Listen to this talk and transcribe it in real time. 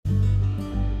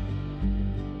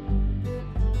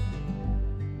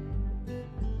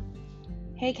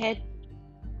Hey kid,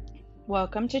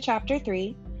 welcome to chapter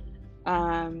 3.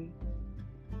 Um,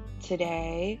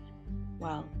 Today,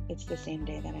 well, it's the same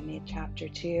day that I made chapter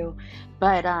 2,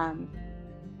 but I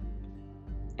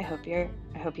hope you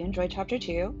enjoyed chapter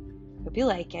 2. Hope you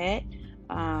like it.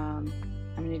 I'm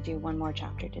going to do one more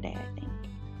chapter today, I think.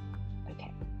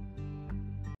 Okay.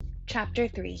 Chapter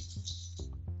 3.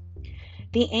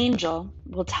 The angel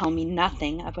will tell me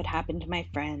nothing of what happened to my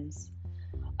friends,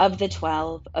 of the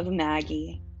 12, of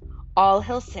Maggie. All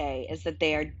he'll say is that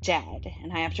they are dead,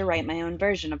 and I have to write my own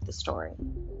version of the story.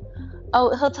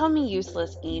 Oh, he'll tell me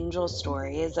useless angel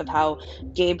stories of how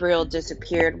Gabriel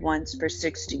disappeared once for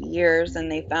 60 years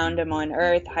and they found him on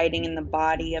Earth hiding in the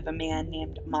body of a man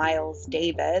named Miles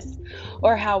Davis,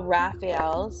 or how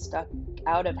Raphael stuck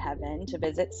out of heaven to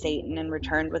visit Satan and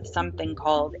returned with something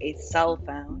called a cell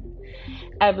phone.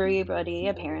 Everybody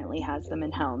apparently has them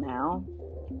in hell now.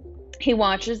 He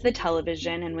watches the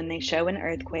television, and when they show an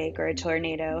earthquake or a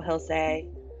tornado, he'll say,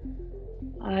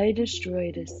 "I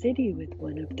destroyed a city with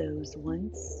one of those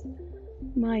once.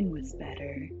 Mine was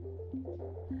better."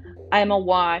 I am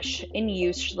awash in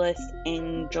useless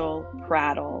angel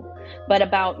prattle, but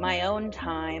about my own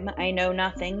time I know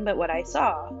nothing but what I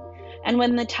saw. And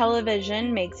when the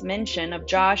television makes mention of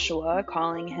Joshua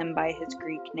calling him by his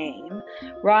Greek name,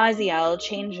 Raziel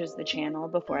changes the channel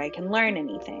before I can learn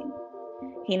anything.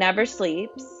 He never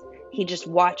sleeps, he just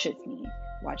watches me,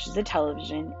 watches the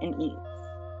television, and eats.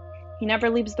 He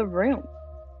never leaves the room.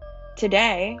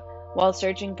 Today, while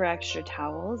searching for extra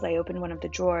towels, I opened one of the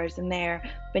drawers, and there,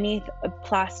 beneath a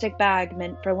plastic bag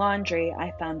meant for laundry,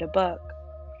 I found a book.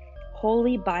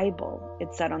 Holy Bible,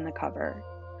 it said on the cover.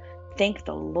 Thank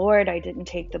the Lord I didn't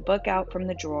take the book out from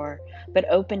the drawer, but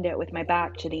opened it with my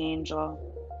back to the angel.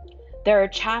 There are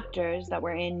chapters that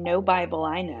were in no Bible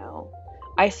I know.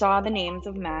 I saw the names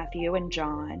of Matthew and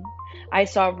John. I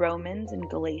saw Romans and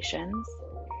Galatians.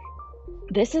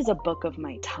 This is a book of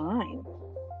my time.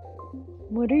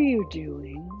 "What are you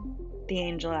doing?" the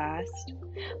angel asked.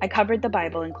 I covered the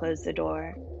Bible and closed the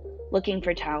door. "Looking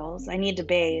for towels. I need to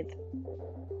bathe."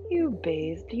 "You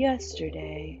bathed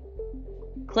yesterday."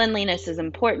 "Cleanliness is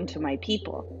important to my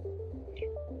people."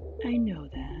 "I know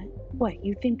that. What,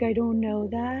 you think I don't know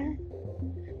that?"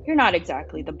 "You're not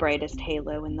exactly the brightest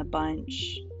halo in the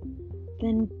bunch."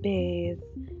 "Then bathe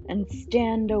and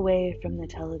stand away from the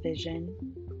television."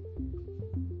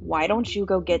 "Why don't you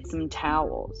go get some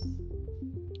towels?"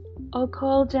 "I'll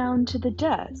call down to the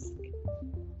desk."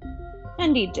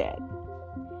 And he did.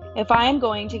 If I am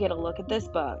going to get a look at this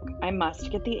book, I must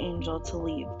get the angel to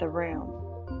leave the room.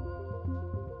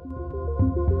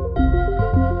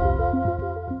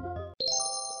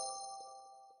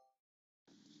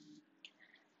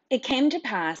 It came to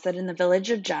pass that in the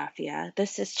village of Japhia, the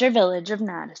sister village of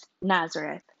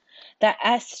Nazareth, that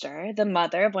Esther, the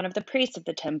mother of one of the priests of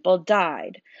the temple,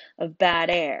 died of bad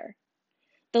air.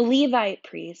 The Levite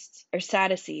priests, or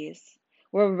Sadducees,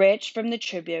 were rich from the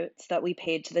tributes that we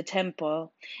paid to the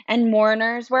temple, and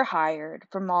mourners were hired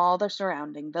from all the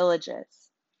surrounding villages.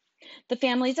 The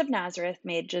families of Nazareth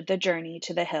made the journey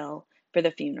to the hill for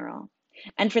the funeral,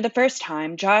 and for the first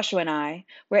time Joshua and I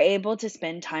were able to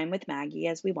spend time with Maggie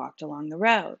as we walked along the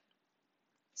road.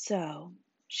 "So,"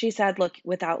 she said,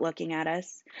 without looking at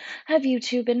us, "have you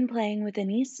two been playing with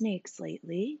any snakes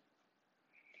lately?"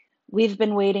 "We've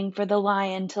been waiting for the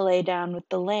lion to lay down with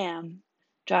the lamb,"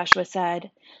 Joshua said.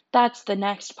 "That's the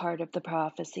next part of the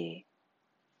prophecy."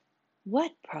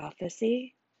 "What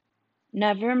prophecy?"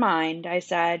 "Never mind," I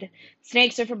said.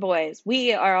 "Snakes are for boys.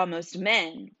 We are almost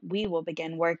men. We will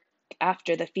begin work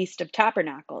after the Feast of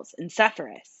Tabernacles in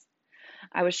Sepphoris."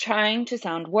 I was trying to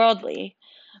sound worldly.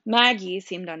 Maggie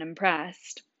seemed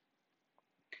unimpressed.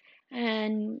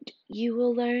 "And you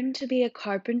will learn to be a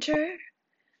carpenter?"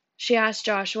 she asked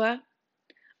Joshua.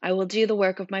 "I will do the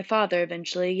work of my father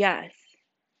eventually, yes."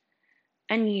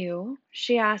 "And you?"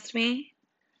 she asked me.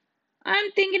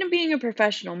 "I'm thinking of being a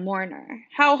professional mourner.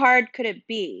 How hard could it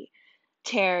be?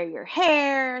 Tear your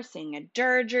hair, sing a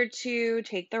dirge or two,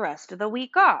 take the rest of the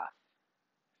week off."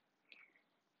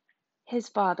 "His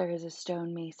father is a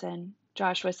stonemason,"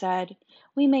 Joshua said.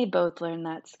 "We may both learn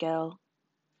that skill."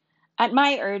 At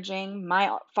my urging,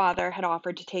 my father had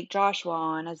offered to take Joshua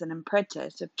on as an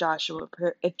apprentice if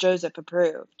Joseph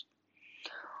approved.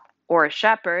 "Or a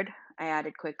shepherd," I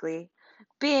added quickly.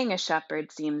 "Being a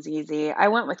shepherd seems easy. I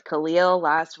went with Khalil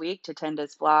last week to tend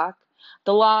his flock.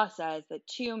 The law says that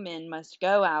 2 men must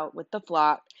go out with the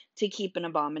flock to keep an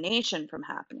abomination from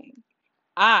happening.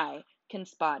 I can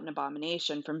spot an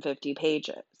abomination from 50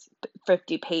 paces.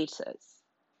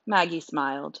 Maggie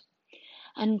smiled.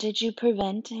 "And did you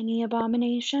prevent any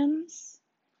abominations?"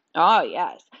 "Oh,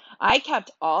 yes. I kept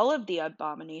all of the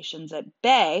abominations at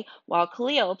bay while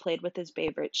Khalil played with his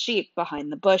favorite sheep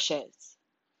behind the bushes.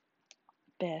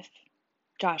 Biff,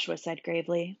 Joshua said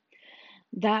gravely,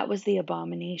 that was the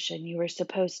abomination you were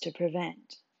supposed to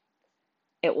prevent.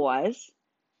 It was?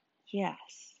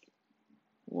 Yes.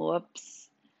 Whoops.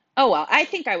 Oh well, I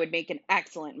think I would make an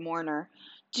excellent mourner.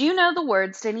 Do you know the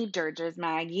words to any dirges,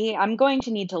 Maggie? I'm going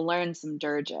to need to learn some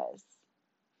dirges.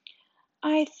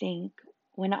 I think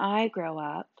when I grow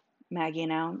up, Maggie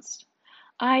announced,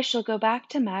 I shall go back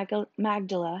to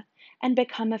Magdala and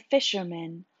become a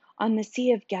fisherman on the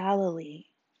Sea of Galilee.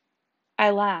 I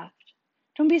laughed.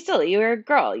 Don't be silly, you're a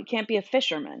girl. You can't be a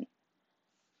fisherman.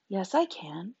 Yes, I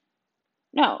can.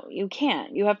 No, you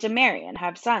can't. You have to marry and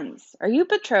have sons. Are you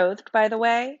betrothed, by the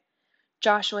way?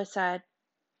 Joshua said,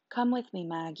 come with me,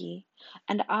 Maggie,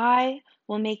 and I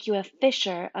will make you a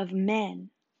fisher of men.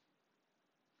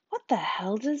 What the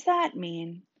hell does that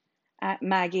mean?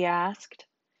 Maggie asked.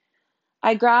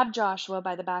 I grabbed Joshua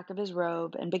by the back of his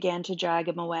robe and began to drag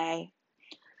him away.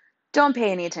 Don't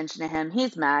pay any attention to him.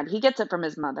 He's mad. He gets it from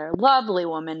his mother. Lovely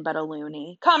woman, but a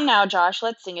loony. Come now, Josh,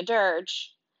 let's sing a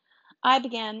dirge. I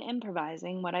began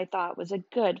improvising what I thought was a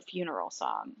good funeral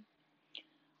song.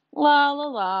 La la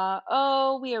la,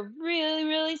 oh, we are really,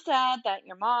 really sad that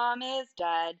your mom is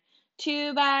dead.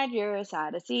 Too bad you're a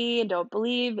Sadducee and don't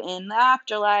believe in the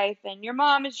afterlife, and your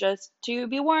mom is just to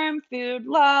be worm food,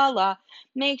 la la.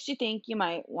 Makes you think you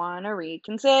might want to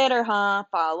reconsider, huh?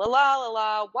 Fa la la la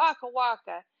la, waka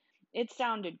waka. It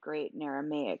sounded great in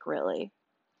Aramaic, really.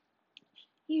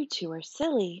 You two are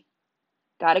silly.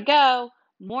 Gotta go.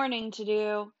 Morning to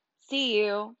do. See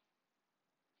you.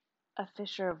 A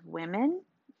fisher of women?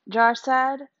 Josh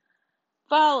said.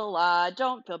 Fa la la,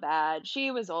 don't feel bad.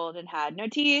 She was old and had no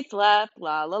teeth left.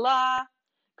 La la la.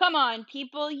 Come on,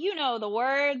 people, you know the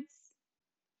words.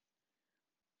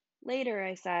 Later,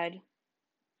 I said,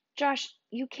 Josh,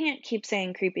 you can't keep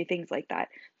saying creepy things like that.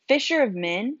 Fisher of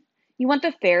men? You want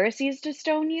the Pharisees to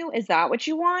stone you? Is that what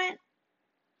you want?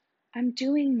 I'm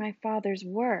doing my father's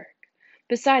work.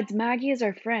 Besides, Maggie is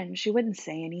our friend. She wouldn't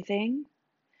say anything.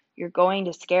 You're going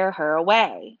to scare her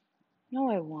away.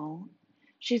 No, I won't.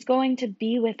 She's going to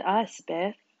be with us,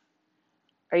 Biff.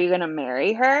 Are you going to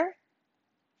marry her?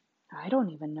 I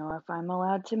don't even know if I'm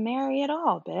allowed to marry at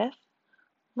all, Biff.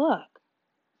 Look.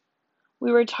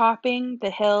 We were topping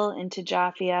the hill into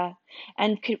Jaffia,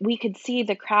 and we could see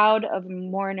the crowd of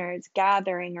mourners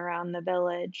gathering around the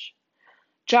village.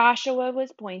 Joshua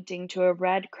was pointing to a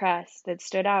red crest that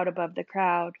stood out above the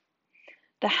crowd,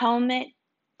 the helmet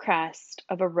crest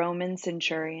of a Roman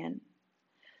centurion.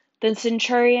 The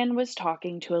centurion was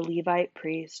talking to a Levite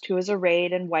priest who was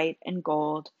arrayed in white and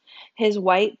gold, his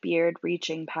white beard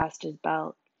reaching past his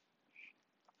belt.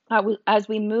 As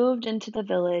we moved into the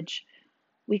village,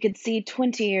 we could see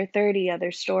 20 or 30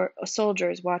 other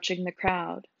soldiers watching the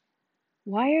crowd.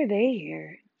 Why are they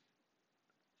here?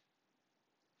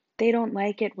 They don't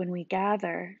like it when we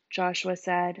gather, Joshua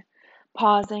said,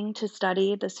 pausing to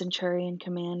study the centurion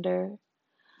commander.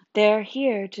 They're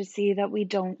here to see that we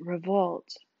don't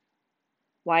revolt.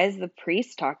 Why is the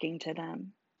priest talking to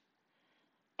them?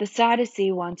 The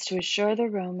Sadducee wants to assure the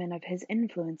Roman of his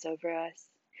influence over us.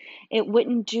 It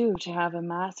wouldn't do to have a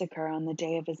massacre on the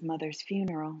day of his mother's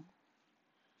funeral.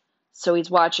 So he's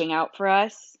watching out for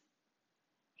us?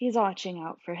 He's watching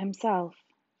out for himself.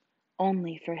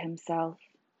 Only for himself.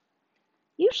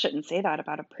 You shouldn't say that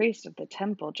about a priest of the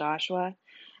temple, Joshua.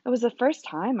 It was the first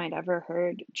time I'd ever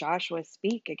heard Joshua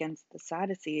speak against the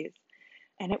Sadducees,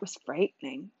 and it was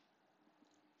frightening.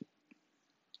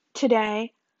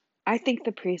 Today, I think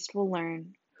the priest will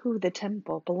learn who the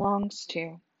temple belongs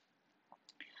to.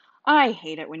 I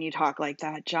hate it when you talk like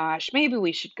that, Josh. Maybe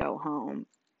we should go home.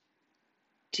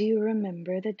 Do you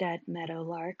remember the dead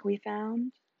meadowlark we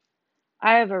found?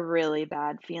 I have a really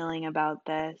bad feeling about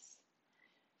this.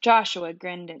 Joshua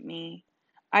grinned at me.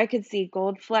 I could see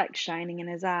gold flecks shining in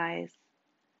his eyes.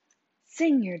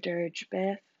 Sing your dirge,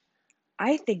 Biff.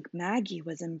 I think Maggie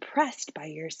was impressed by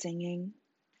your singing.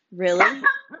 Really?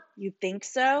 You think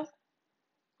so?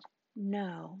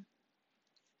 No.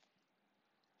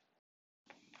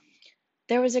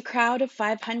 There was a crowd of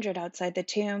 500 outside the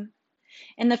tomb.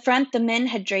 In the front, the men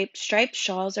had draped striped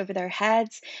shawls over their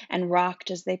heads and rocked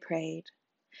as they prayed.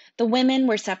 The women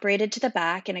were separated to the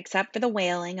back, and except for the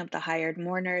wailing of the hired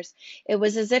mourners, it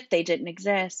was as if they didn't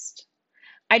exist.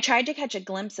 I tried to catch a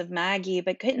glimpse of Maggie,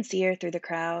 but couldn't see her through the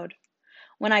crowd.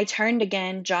 When I turned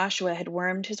again, Joshua had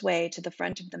wormed his way to the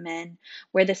front of the men,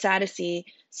 where the Sadducee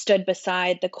stood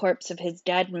beside the corpse of his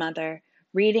dead mother,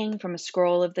 reading from a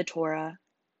scroll of the Torah.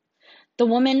 The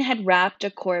woman had wrapped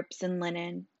a corpse in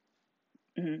linen.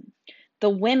 The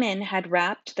women had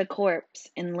wrapped the corpse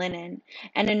in linen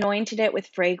and anointed it with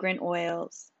fragrant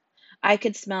oils. I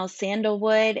could smell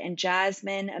sandalwood and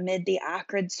jasmine amid the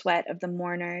acrid sweat of the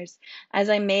mourners as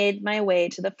I made my way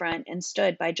to the front and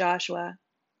stood by Joshua.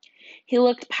 He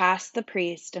looked past the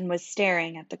priest and was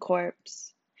staring at the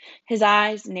corpse. His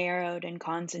eyes narrowed in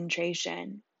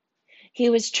concentration. He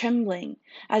was trembling,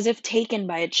 as if taken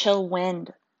by a chill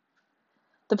wind.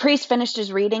 The priest finished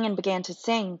his reading and began to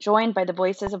sing, joined by the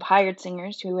voices of hired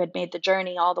singers who had made the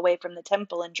journey all the way from the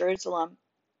temple in Jerusalem.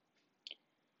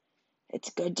 "It's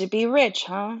good to be rich,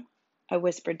 huh?" I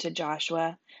whispered to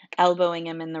Joshua, elbowing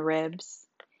him in the ribs.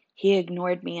 He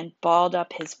ignored me and balled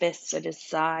up his fists at his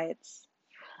sides.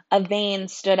 A vein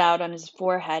stood out on his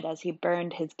forehead as he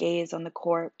burned his gaze on the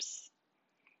corpse.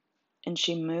 And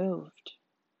she moved.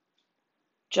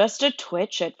 Just a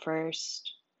twitch at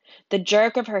first. The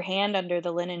jerk of her hand under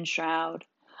the linen shroud.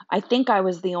 I think I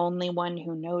was the only one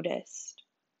who noticed.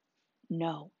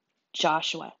 "No,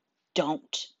 Joshua,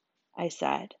 don't," I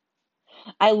said.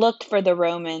 I looked for the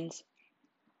Romans,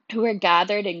 who were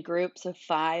gathered in groups of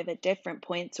 5 at different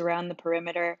points around the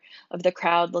perimeter of the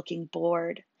crowd, looking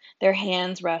bored, their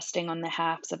hands resting on the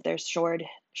hafts of their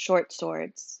short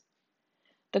swords.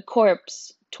 The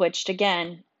corpse twitched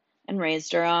again and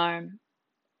raised her arm.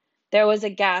 There was a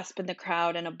gasp in the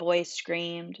crowd and a boy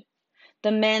screamed.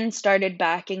 The men started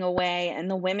backing away and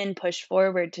the women pushed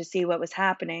forward to see what was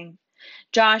happening.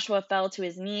 Joshua fell to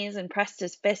his knees and pressed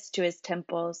his fists to his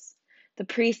temples. The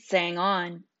priest sang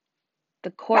on.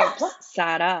 The corpse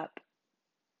sat up.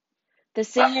 The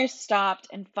singers stopped,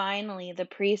 and finally the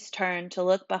priest turned to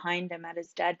look behind him at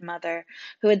his dead mother,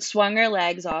 who had swung her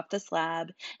legs off the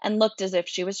slab and looked as if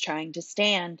she was trying to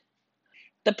stand.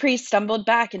 The priest stumbled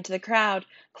back into the crowd,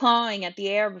 clawing at the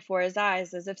air before his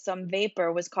eyes as if some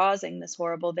vapor was causing this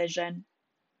horrible vision.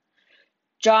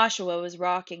 Joshua was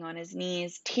rocking on his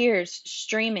knees, tears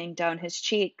streaming down his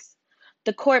cheeks.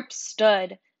 The corpse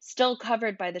stood, still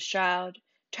covered by the shroud,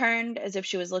 turned as if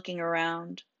she was looking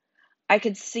around. I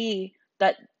could see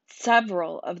that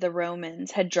several of the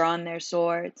Romans had drawn their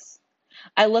swords.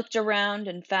 I looked around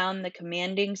and found the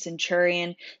commanding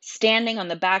centurion standing on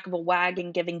the back of a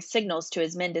wagon giving signals to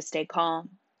his men to stay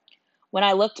calm. When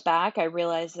I looked back, I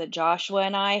realized that Joshua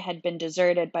and I had been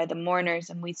deserted by the mourners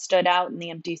and we stood out in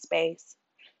the empty space.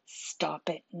 "Stop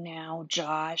it now,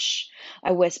 Josh,"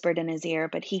 I whispered in his ear,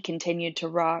 but he continued to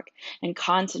rock and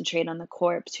concentrate on the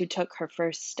corpse who took her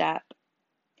first step.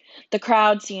 The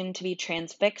crowd seemed to be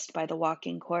transfixed by the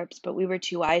walking corpse, but we were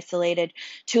too isolated,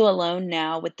 too alone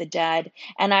now with the dead,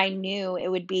 and I knew it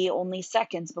would be only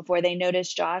seconds before they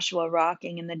noticed Joshua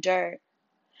rocking in the dirt.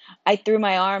 I threw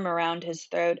my arm around his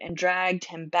throat and dragged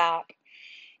him back,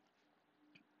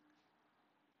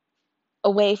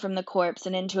 away from the corpse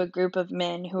and into a group of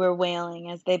men who were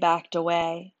wailing as they backed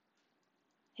away.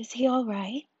 "Is he all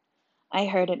right?" I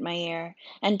heard at my ear,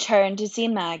 and turned to see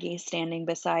Maggie standing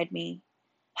beside me.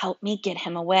 "Help me get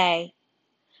him away."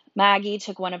 Maggie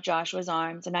took one of Joshua's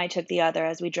arms, and I took the other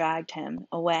as we dragged him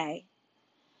away.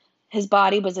 His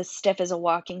body was as stiff as a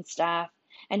walking staff,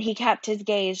 and he kept his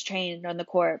gaze trained on the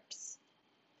corpse.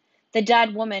 The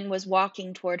dead woman was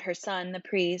walking toward her son, the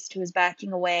priest, who was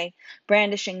backing away,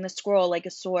 brandishing the scroll like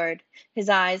a sword, his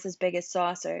eyes as big as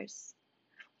saucers.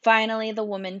 Finally, the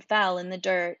woman fell in the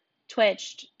dirt,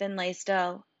 twitched, then lay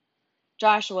still.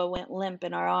 Joshua went limp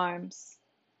in our arms.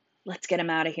 "Let's get him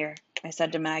out of here," I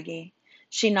said to Maggie.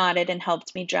 She nodded and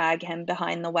helped me drag him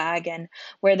behind the wagon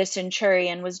where the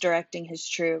centurion was directing his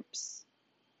troops.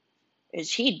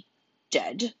 "Is he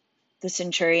dead?" the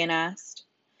centurion asked.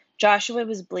 Joshua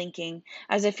was blinking,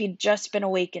 as if he'd just been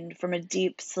awakened from a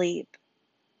deep sleep.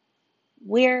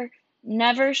 "We're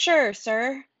never sure,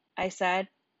 sir," I said.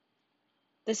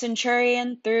 The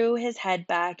centurion threw his head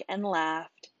back and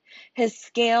laughed. His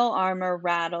scale armor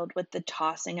rattled with the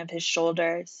tossing of his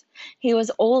shoulders. He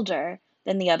was older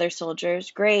than the other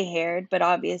soldiers, gray-haired, but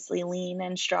obviously lean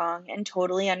and strong, and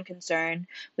totally unconcerned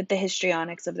with the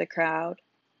histrionics of the crowd.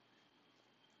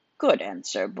 "Good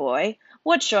answer, boy.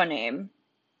 What's your name?"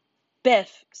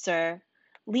 "Biff, sir.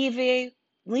 Levi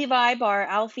bar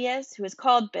Alphaeus, who is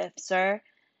called Biff, sir,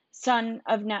 son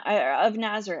of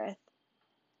Nazareth."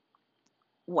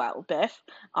 "Well, Biff,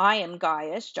 I am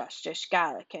Gaius Justus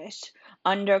Gallicus,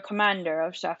 under commander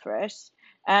of Sepphoris,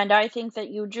 and I think that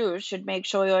you Jews should make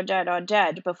sure your dead are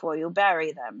dead before you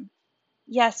bury them."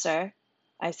 "Yes, sir,"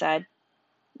 I said.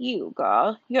 "You,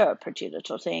 girl, you're a pretty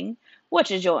little thing. What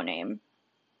is your name?"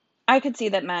 I could see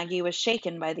that Maggie was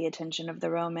shaken by the attention of the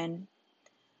Roman.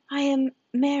 "I am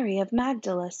Mary of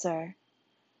Magdala, sir."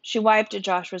 She wiped at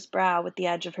Joshua's brow with the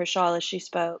edge of her shawl as she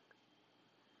spoke.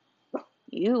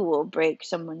 You will break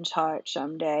someone's heart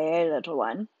some day, little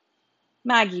one."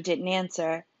 Maggie didn't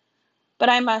answer, but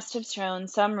I must have shown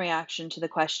some reaction to the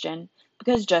question,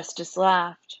 because Justice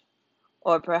laughed.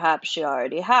 "Or perhaps she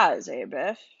already has, eh,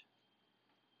 Biff?"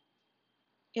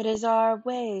 "It is our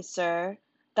way, sir.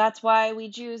 That's why we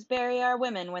Jews bury our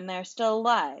women when they're still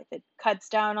alive. It cuts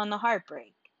down on the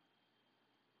heartbreak."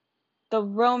 The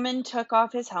Roman took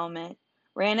off his helmet,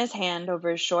 ran his hand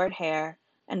over his short hair,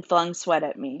 and flung sweat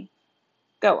at me.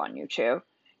 "Go on, you two.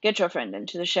 Get your friend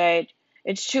into the shade.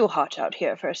 It's too hot out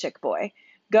here for a sick boy.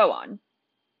 Go on."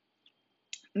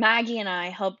 Maggie and I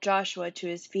helped Joshua to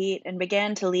his feet and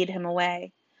began to lead him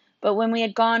away. But when we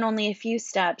had gone only a few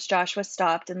steps, Joshua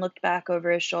stopped and looked back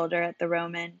over his shoulder at the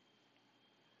Roman.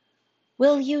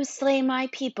 "Will you slay my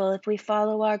people if we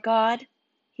follow our God?"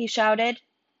 he shouted.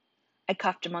 I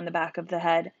cuffed him on the back of the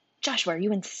head. "Joshua, are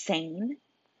you insane?"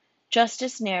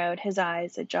 Justice narrowed his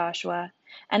eyes at Joshua,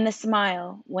 and the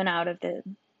smile went out of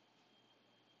them.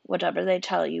 "Whatever they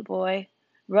tell you, boy.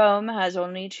 Rome has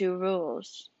only 2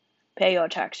 rules. Pay your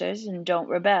taxes and don't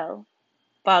rebel.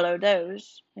 Follow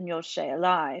those, and you'll stay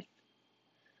alive."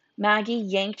 Maggie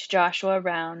yanked Joshua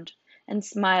around and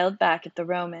smiled back at the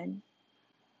Roman.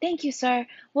 "Thank you, sir.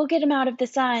 We'll get him out of the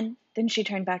sun." Then she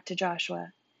turned back to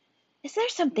Joshua. "Is there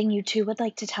something you two would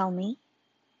like to tell me?"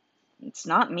 "It's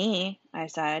not me," I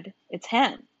said. "It's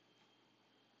him."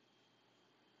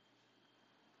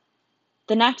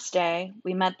 The next day,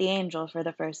 we met the angel for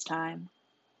the first time.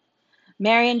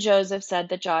 Mary and Joseph said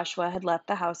that Joshua had left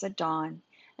the house at dawn,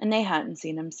 and they hadn't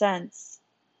seen him since.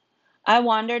 I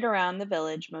wandered around the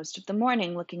village most of the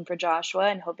morning looking for Joshua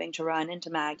and hoping to run into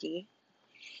Maggie.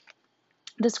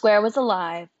 The square was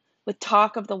alive, with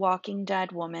talk of the walking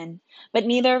dead woman, but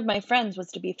neither of my friends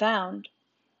was to be found.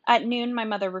 At noon, my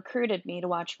mother recruited me to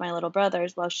watch my little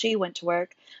brothers while she went to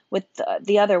work with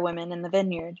the other women in the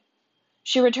vineyard.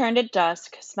 She returned at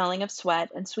dusk, smelling of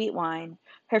sweat and sweet wine,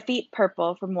 her feet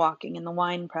purple from walking in the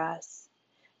wine press.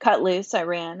 Cut loose, I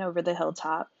ran over the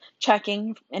hilltop,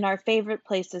 checking in our favorite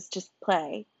places to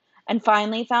play, and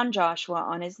finally found Joshua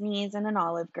on his knees in an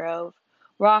olive grove,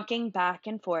 rocking back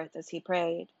and forth as he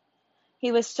prayed.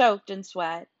 He was soaked in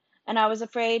sweat, and I was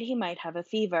afraid he might have a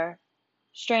fever.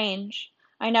 Strange,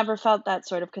 I never felt that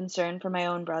sort of concern for my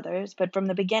own brothers, but from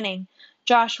the beginning,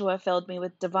 Joshua filled me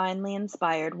with divinely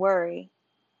inspired worry.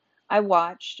 I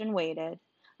watched and waited,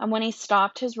 and when he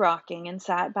stopped his rocking and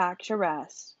sat back to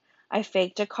rest, I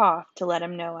faked a cough to let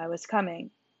him know I was coming.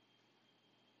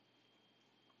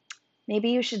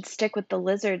 "Maybe you should stick with the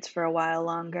lizards for a while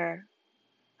longer."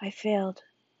 I failed.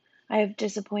 "I have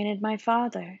disappointed my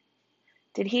father."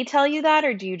 "Did he tell you that,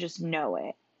 or do you just know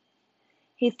it?"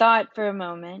 He thought for a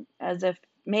moment,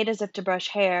 made as if to brush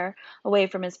hair away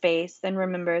from his face, then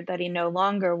remembered that he no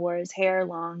longer wore his hair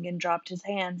long and dropped his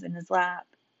hands in his lap.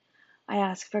 "I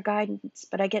ask for guidance,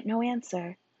 but I get no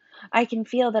answer. I can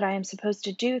feel that I am supposed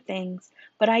to do things,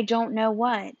 but I don't know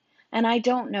what, and I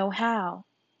don't know how."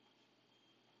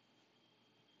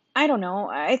 "I don't know.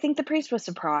 I think the priest was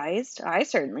surprised. I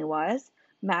certainly was.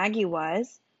 Maggie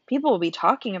was. People will be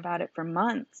talking about it for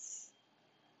months."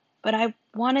 "But I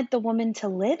wanted the woman to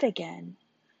live again,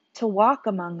 to walk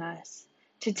among us,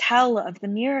 to tell of the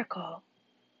miracle."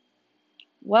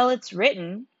 "Well, it's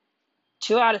written.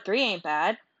 2 out of 3 ain't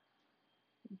bad."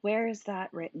 "Where is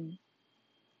that written?"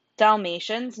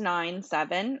 "Dalmatians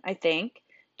 9:7, I think.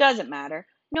 Doesn't matter.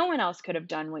 No one else could have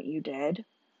done what you did."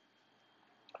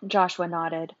 Joshua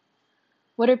nodded.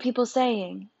 "What are people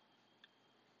saying?"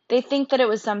 "They think that it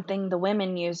was something the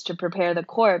women used to prepare the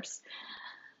corpse.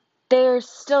 They're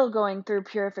still going through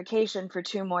purification for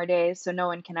 2 more days, so no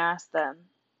one can ask them."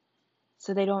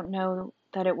 "So they don't know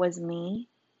that it was me?"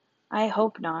 "I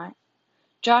hope not.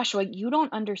 Joshua, you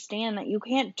don't understand that you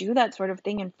can't do that sort of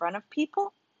thing in front of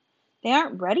people? They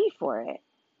aren't ready for it."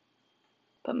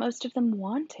 "But most of them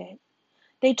want it.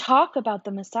 They talk about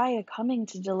the Messiah coming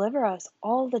to deliver us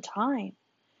all the time.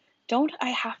 Don't I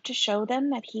have to show them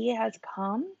that he has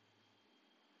come?"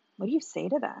 What do you say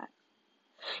to that?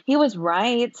 He was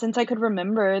right. Since I could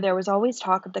remember, there was always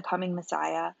talk of the coming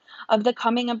Messiah, of the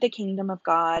coming of the kingdom of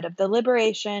God, of the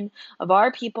liberation of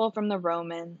our people from the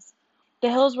Romans.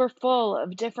 The hills were full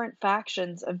of different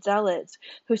factions of zealots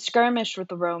who skirmished with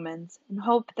the Romans and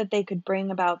hoped that they could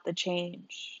bring about the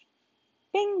change.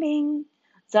 Bing, bing.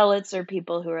 Zealots are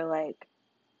people who are like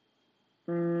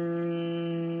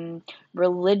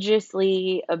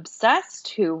religiously obsessed,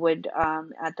 who would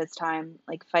at this time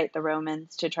like fight the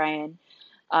Romans to try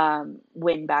and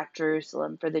win back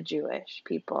Jerusalem for the Jewish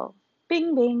people.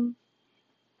 Bing, bing.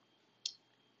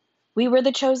 We were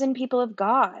the chosen people of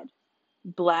God,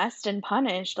 blessed and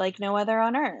punished like no other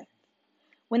on earth.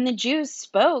 When the Jews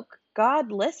spoke, God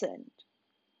listened.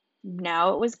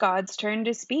 Now it was God's turn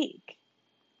to speak.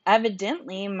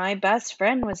 Evidently, my best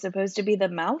friend was supposed to be the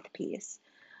mouthpiece,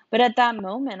 but at that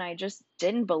moment I just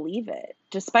didn't believe it.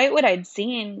 Despite what I'd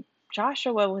seen,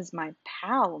 Joshua was my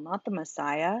pal, not the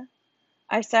Messiah.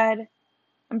 I said,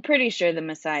 I'm pretty sure the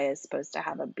Messiah is supposed to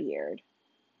have a beard.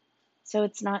 So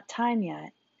it's not time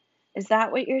yet. Is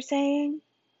that what you're saying?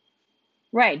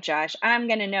 Right, Josh, I'm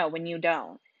going to know when you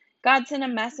don't. God sent a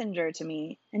messenger to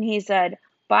me, and he said,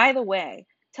 by the way,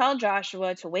 tell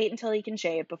Joshua to wait until he can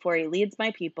shave before he leads my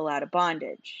people out of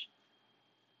bondage.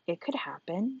 It could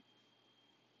happen.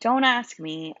 Don't ask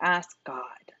me, ask God.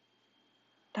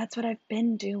 That's what I've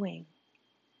been doing.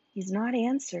 He's not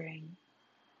answering.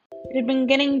 It had been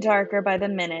getting darker by the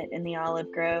minute in the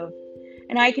olive grove,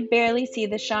 and I could barely see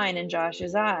the shine in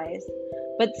Josh's eyes.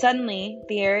 But suddenly,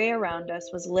 the area around us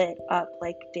was lit up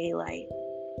like daylight.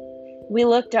 We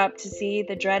looked up to see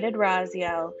the dreaded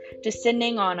Raziel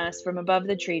descending on us from above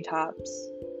the treetops.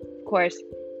 Of course,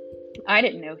 I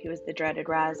didn't know he was the dreaded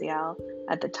Raziel.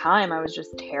 At the time, I was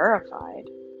just terrified.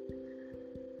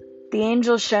 The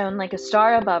angel shone like a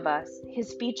star above us,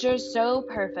 his features so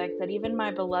perfect that even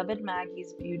my beloved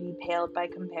Maggie's beauty paled by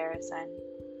comparison.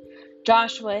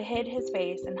 Joshua hid his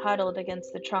face and huddled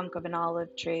against the trunk of an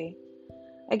olive tree.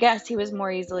 I guess he was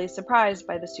more easily surprised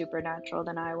by the supernatural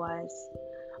than I was.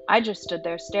 I just stood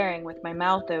there staring with my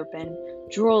mouth open,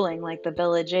 drooling like the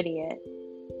village idiot.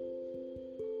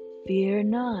 Fear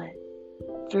not,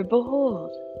 for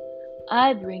behold,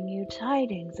 I bring you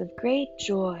tidings of great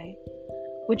joy,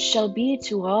 which shall be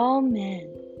to all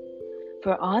men.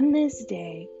 For on this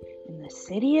day, in the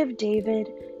city of David,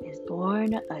 is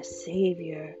born a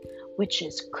Savior, which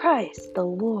is Christ the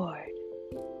Lord.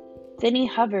 Then he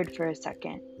hovered for a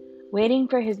second, waiting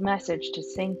for his message to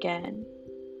sink in.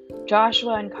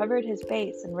 Joshua uncovered his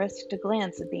face and risked a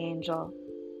glance at the angel.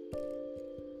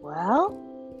 Well,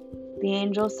 the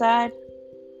angel said.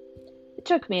 It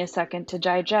took me a second to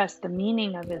digest the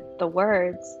meaning of the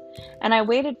words, and I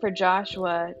waited for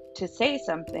Joshua to say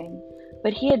something,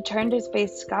 but he had turned his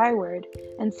face skyward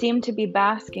and seemed to be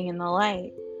basking in the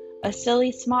light. A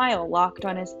silly smile locked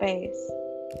on his face.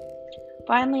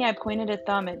 Finally, I pointed a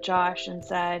thumb at Josh and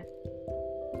said,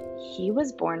 He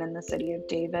was born in the city of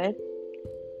David.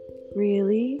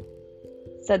 Really?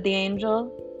 Said the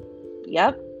angel.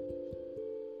 Yep.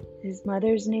 His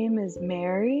mother's name is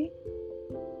Mary?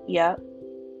 Yep.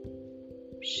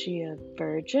 She a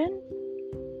virgin?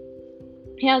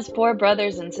 He has 4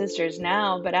 brothers and sisters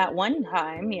now, but at one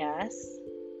time, yes.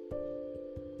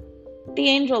 The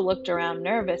angel looked around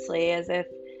nervously as if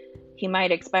he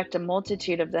might expect a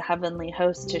multitude of the heavenly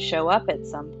host to show up at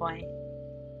some point.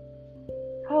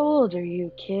 How old are you,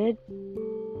 kid?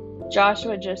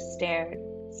 Joshua just stared,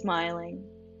 smiling.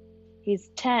 He's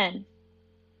 10.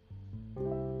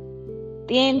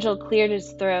 The angel cleared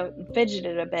his throat and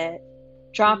fidgeted a bit,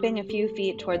 dropping a few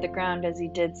feet toward the ground as he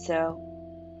did so.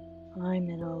 I'm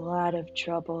in a lot of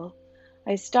trouble.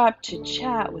 I stopped to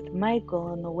chat with Michael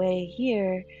on the way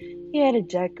here. He had a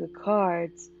deck of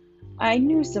cards. I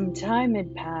knew some time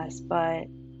had passed, but...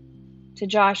 To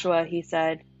Joshua, he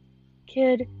said,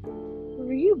 Kid,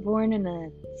 were you born in a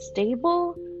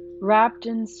stable, wrapped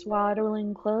in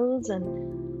swaddling clothes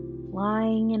and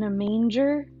lying in a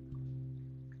manger?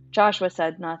 Joshua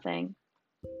said nothing.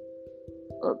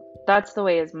 Well, that's the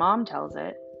way his mom tells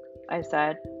it, I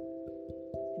said.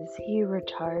 Is he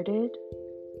retarded?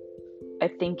 I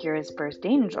think you're his first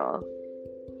angel.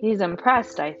 He's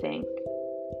impressed, I think.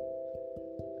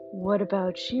 What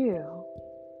about you?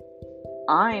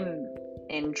 I'm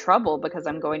in trouble because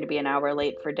I'm going to be an hour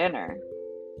late for dinner.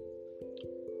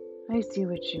 I see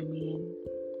what you mean.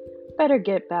 Better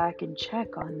get back and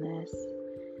check on this.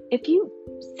 If you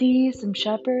see some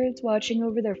shepherds watching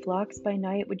over their flocks by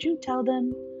night, would you tell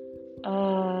them?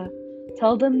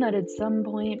 Tell them that at some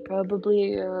point,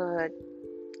 probably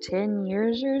 10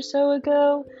 years or so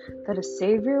ago, that a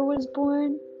Savior was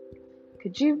born?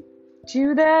 Could you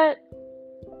do that?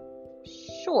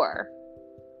 Sure.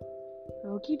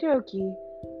 Okie dokie.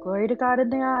 Glory to God in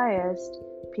the highest.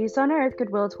 Peace on earth,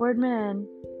 goodwill toward men.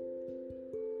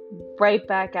 Right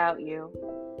back at you.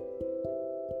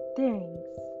 Thanks.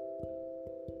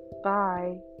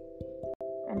 Bye.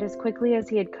 And as quickly as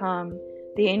he had come,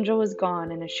 the angel was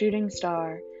gone in a shooting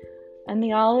star, and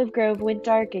the olive grove went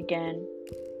dark again.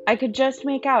 I could just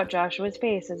make out Joshua's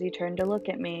face as he turned to look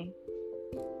at me.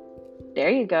 There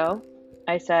you go,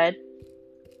 I said.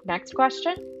 Next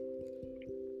question?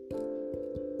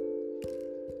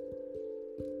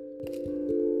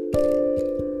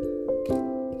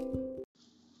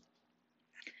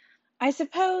 I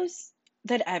suppose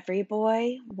that every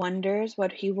boy wonders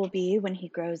what he will be when he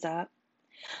grows up.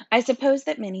 I suppose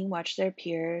that many watch their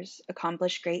peers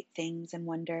accomplish great things and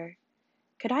wonder,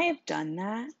 could I have done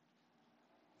that?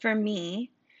 For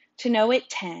me, to know at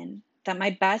 10 that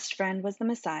my best friend was the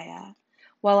Messiah,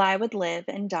 while I would live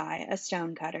and die a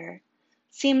stonecutter,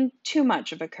 seemed too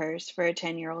much of a curse for a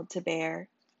 10-year-old to bear.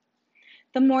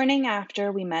 The morning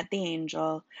after we met the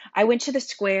angel, I went to the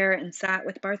square and sat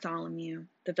with Bartholomew,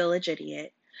 the village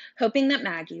idiot, hoping that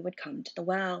Maggie would come to the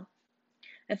well.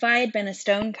 If I had been a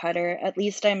stonecutter, at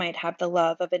least I might have the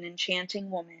love of an enchanting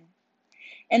woman.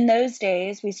 In those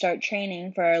days, we start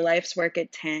training for our life's work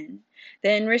at 10,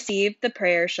 then receive the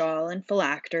prayer shawl and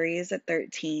phylacteries at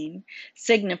 13,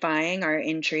 signifying our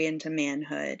entry into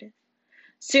manhood.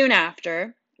 Soon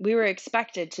after, we were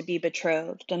expected to be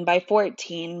betrothed, and by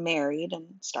 14, married and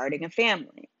starting a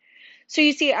family. So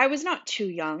you see, I was not too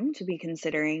young to be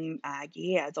considering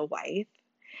Maggie as a wife,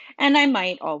 and I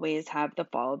might always have the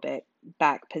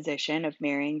fallback position of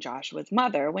marrying Joshua's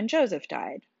mother when Joseph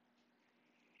died.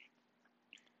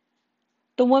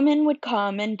 The woman would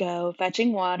come and go,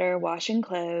 fetching water, washing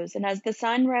clothes, and as the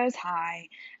sun rose high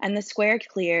and the square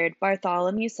cleared,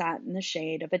 Bartholomew sat in the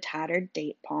shade of a tattered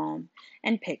date palm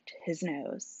and picked his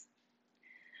nose.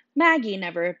 Maggie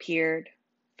never appeared.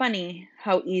 Funny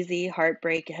how easy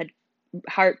heartbreak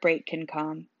can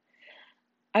come.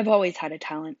 I've always had a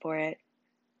talent for it.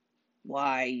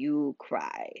 Why, you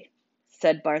cry,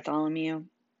 said Bartholomew.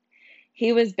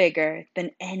 He was bigger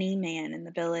than any man in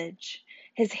the village.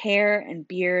 His hair and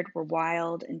beard were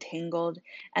wild and tangled,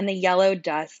 and the yellow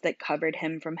dust that covered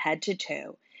him from head to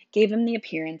toe gave him the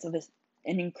appearance of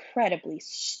an incredibly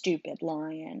stupid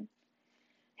lion.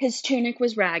 His tunic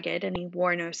was ragged, and he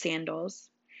wore no sandals.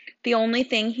 The only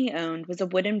thing he owned was a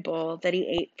wooden bowl that he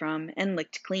ate from and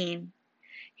licked clean.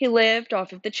 He lived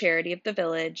off of the charity of the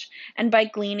village and by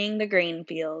gleaning the grain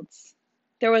fields.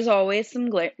 There was always some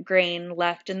grain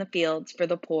left in the fields for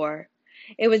the poor.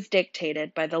 It was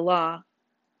dictated by the law.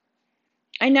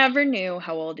 I never knew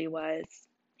how old he was.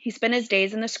 He spent his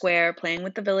days in the square playing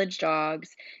with the village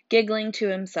dogs, giggling to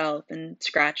himself and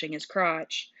scratching his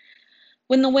crotch.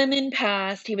 When the women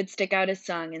passed, he would stick out his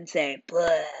tongue and say,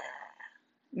 "Blah."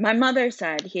 My mother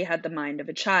said he had the mind of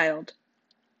a child.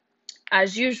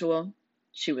 As usual,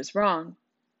 she was wrong.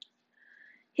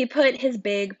 He put his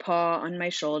big paw on my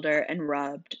shoulder and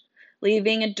rubbed,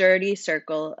 leaving a dirty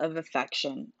circle of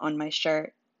affection on my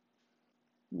shirt.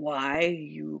 "Why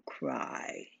you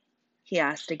cry?" he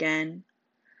asked again.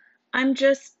 "I'm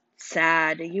just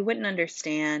sad. You wouldn't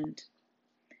understand."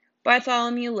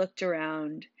 Bartholomew looked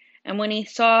around, and when he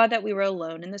saw that we were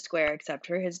alone in the square except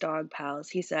for his dog pals,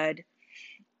 he said,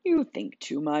 "You think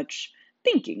too much.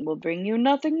 Thinking will bring you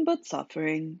nothing but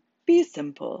suffering. Be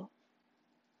simple."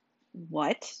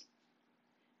 What?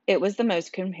 It was the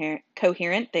most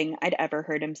coherent thing I'd ever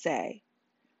heard him say.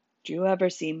 "Do you ever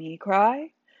see me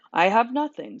cry? I have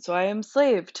nothing, so I am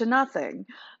slave to nothing.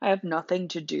 I have nothing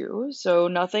to do, so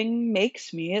nothing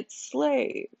makes me its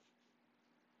slave."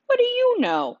 "What do you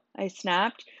know?" I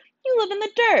snapped. "You live in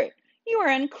the dirt. You are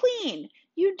unclean.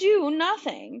 You do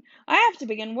nothing. I have to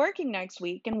begin working next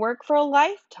week and work for a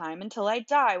lifetime until I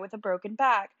die with a broken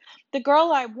back. The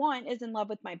girl I want is in love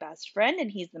with my best friend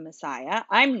and he's the Messiah.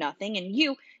 I'm nothing and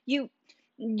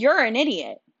you're an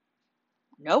idiot."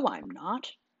 "No, I'm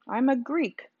not. I'm a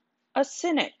Greek, a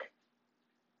cynic."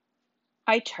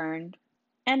 I turned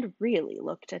and really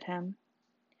looked at him.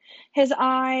 His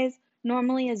eyes,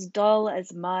 normally as dull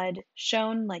as mud,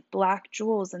 shone like black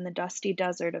jewels in the dusty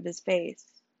desert of his face.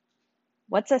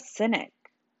 "What's a cynic?"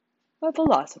 "A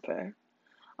philosopher.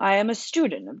 I am a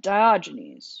student of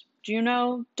Diogenes. Do you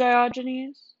know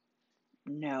Diogenes?"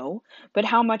 "No, but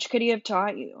how much could he have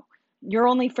taught you? Your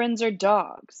only friends are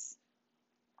dogs."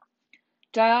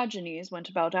 "Diogenes went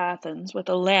about Athens with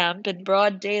a lamp in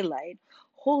broad daylight,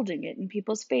 holding it in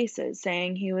people's faces,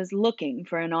 saying he was looking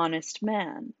for an honest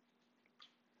man."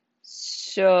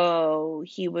 "So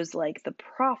he was like the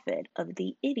prophet of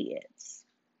the idiots."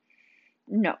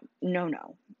 No, no,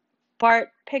 no.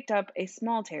 Bart picked up a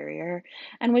small terrier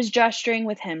and was gesturing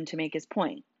with him to make his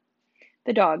point.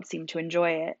 The dog seemed to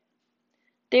enjoy it.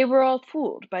 "They were all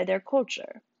fooled by their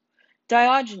culture.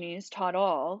 Diogenes taught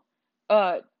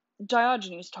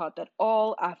Diogenes taught that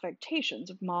all affectations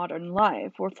of modern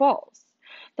life were false,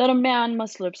 that a man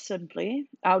must live simply,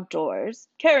 outdoors,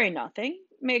 carry nothing,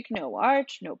 make no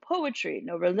art, no poetry,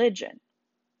 no religion."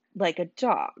 "Like a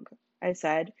dog," I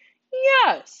said.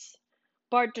 "Yes."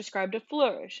 Bart described a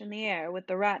flourish in the air with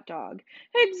the rat dog.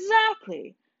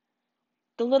 "Exactly."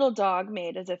 The little dog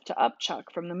made as if to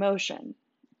upchuck from the motion.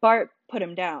 Bart put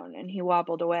him down, and he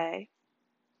wobbled away.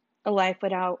 A life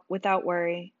without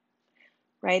worry.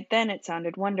 Right then it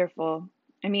sounded wonderful.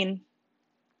 I mean,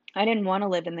 I didn't want to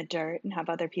live in the dirt and have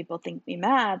other people think me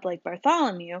mad like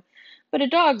Bartholomew, but a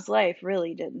dog's life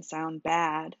really didn't sound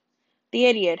bad. The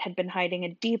idiot had been hiding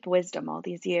a deep wisdom all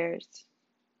these years.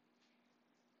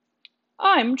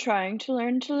 I'm trying to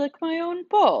learn to lick my own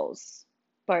balls,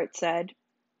 Bart said.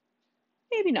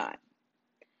 Maybe not.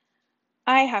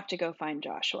 I have to go find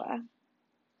Joshua.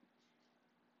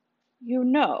 You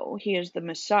know he is the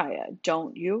Messiah,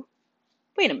 don't you?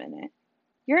 Wait a minute.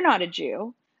 You're not a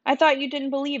Jew. I thought you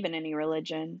didn't believe in any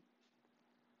religion.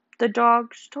 The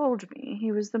dogs told me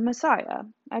he was the Messiah.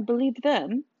 I believe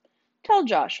them. Tell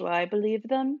Joshua I believe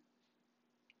them.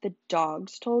 The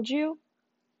dogs told you?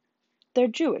 They're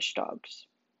Jewish dogs.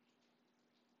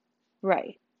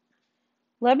 Right.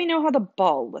 Let me know how the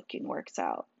ball licking works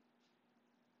out.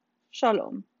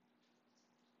 Shalom.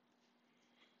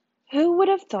 Who would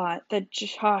have thought that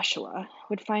Joshua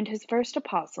would find his first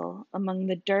apostle among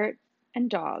the dirt and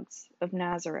dogs of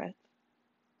Nazareth?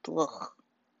 Blech.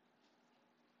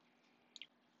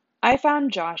 I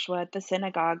found Joshua at the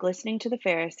synagogue listening to the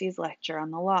Pharisees' lecture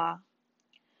on the law.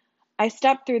 I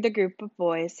stepped through the group of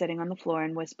boys sitting on the floor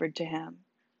and whispered to him.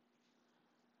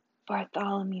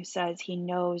 Bartholomew says he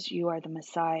knows you are the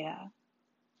Messiah.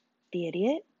 The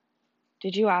idiot?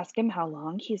 Did you ask him how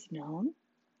long he's known?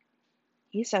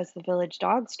 He says the village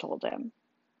dogs told him.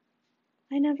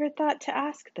 I never thought to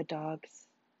ask the dogs.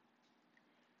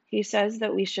 He says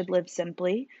that we should live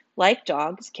simply, like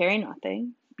dogs, carry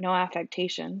nothing, no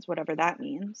affectations, whatever that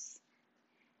means.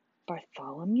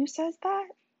 Bartholomew says that?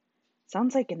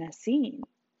 Sounds like an Essene.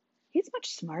 He's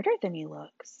much smarter than he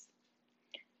looks.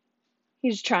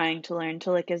 He's trying to learn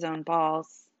to lick his own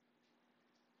balls.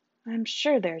 I'm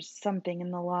sure there's something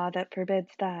in the law that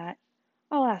forbids that.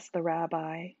 I'll ask the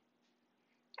rabbi.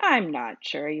 I'm not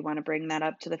sure you want to bring that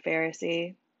up to the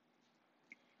Pharisee.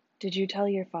 Did you tell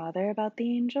your father about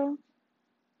the angel?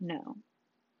 No.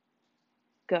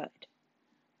 Good.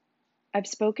 I've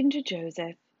spoken to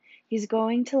Joseph. He's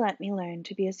going to let me learn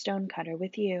to be a stonecutter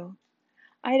with you.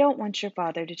 I don't want your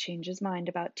father to change his mind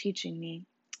about teaching me.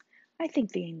 I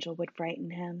think the angel would frighten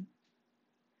him.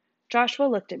 Joshua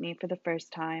looked at me for the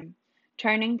first time,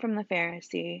 turning from the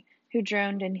Pharisee, who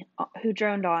droned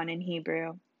on in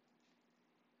Hebrew.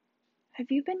 Have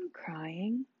you been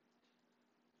crying?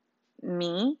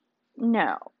 Me?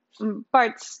 No.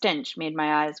 Bart's stench made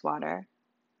my eyes water.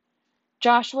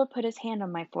 Joshua put his hand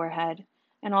on my forehead,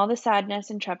 and all the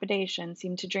sadness and trepidation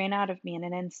seemed to drain out of me in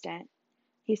an instant.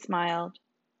 He smiled.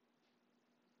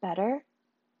 Better?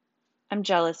 I'm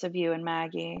jealous of you and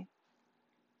Maggie.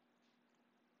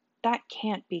 That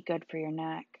can't be good for your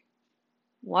neck.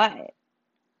 What?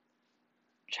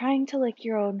 Trying to lick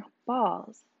your own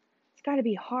balls. It's got to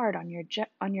be hard on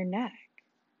your neck.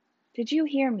 Did you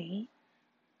hear me?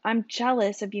 I'm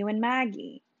jealous of you and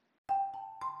Maggie.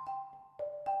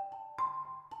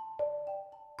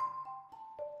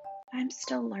 I'm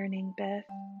still learning, Biff.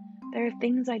 There are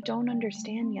things I don't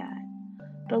understand yet.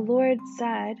 The Lord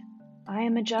said, I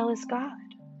am a jealous God,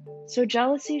 so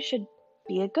jealousy should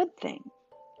be a good thing.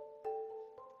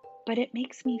 But it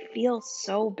makes me feel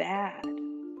so bad.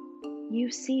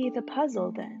 You see the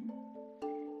puzzle then.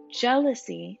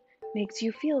 Jealousy makes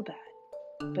you feel bad,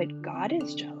 but God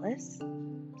is jealous,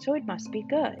 so it must be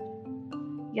good.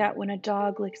 Yet when a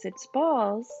dog licks its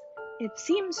balls, it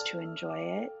seems to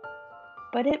enjoy it,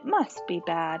 but it must be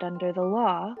bad under the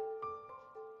law.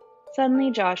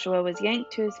 Suddenly Joshua was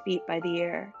yanked to his feet by the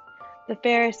ear. The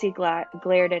Pharisee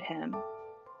glared at him.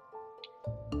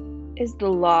 Is the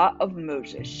law of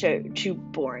Moses so too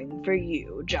boring for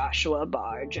you, Joshua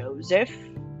Bar Joseph?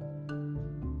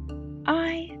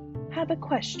 I have a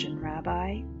question,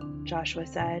 Rabbi, Joshua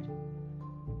said.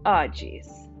 Geez.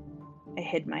 I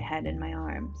hid my head in my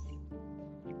arms.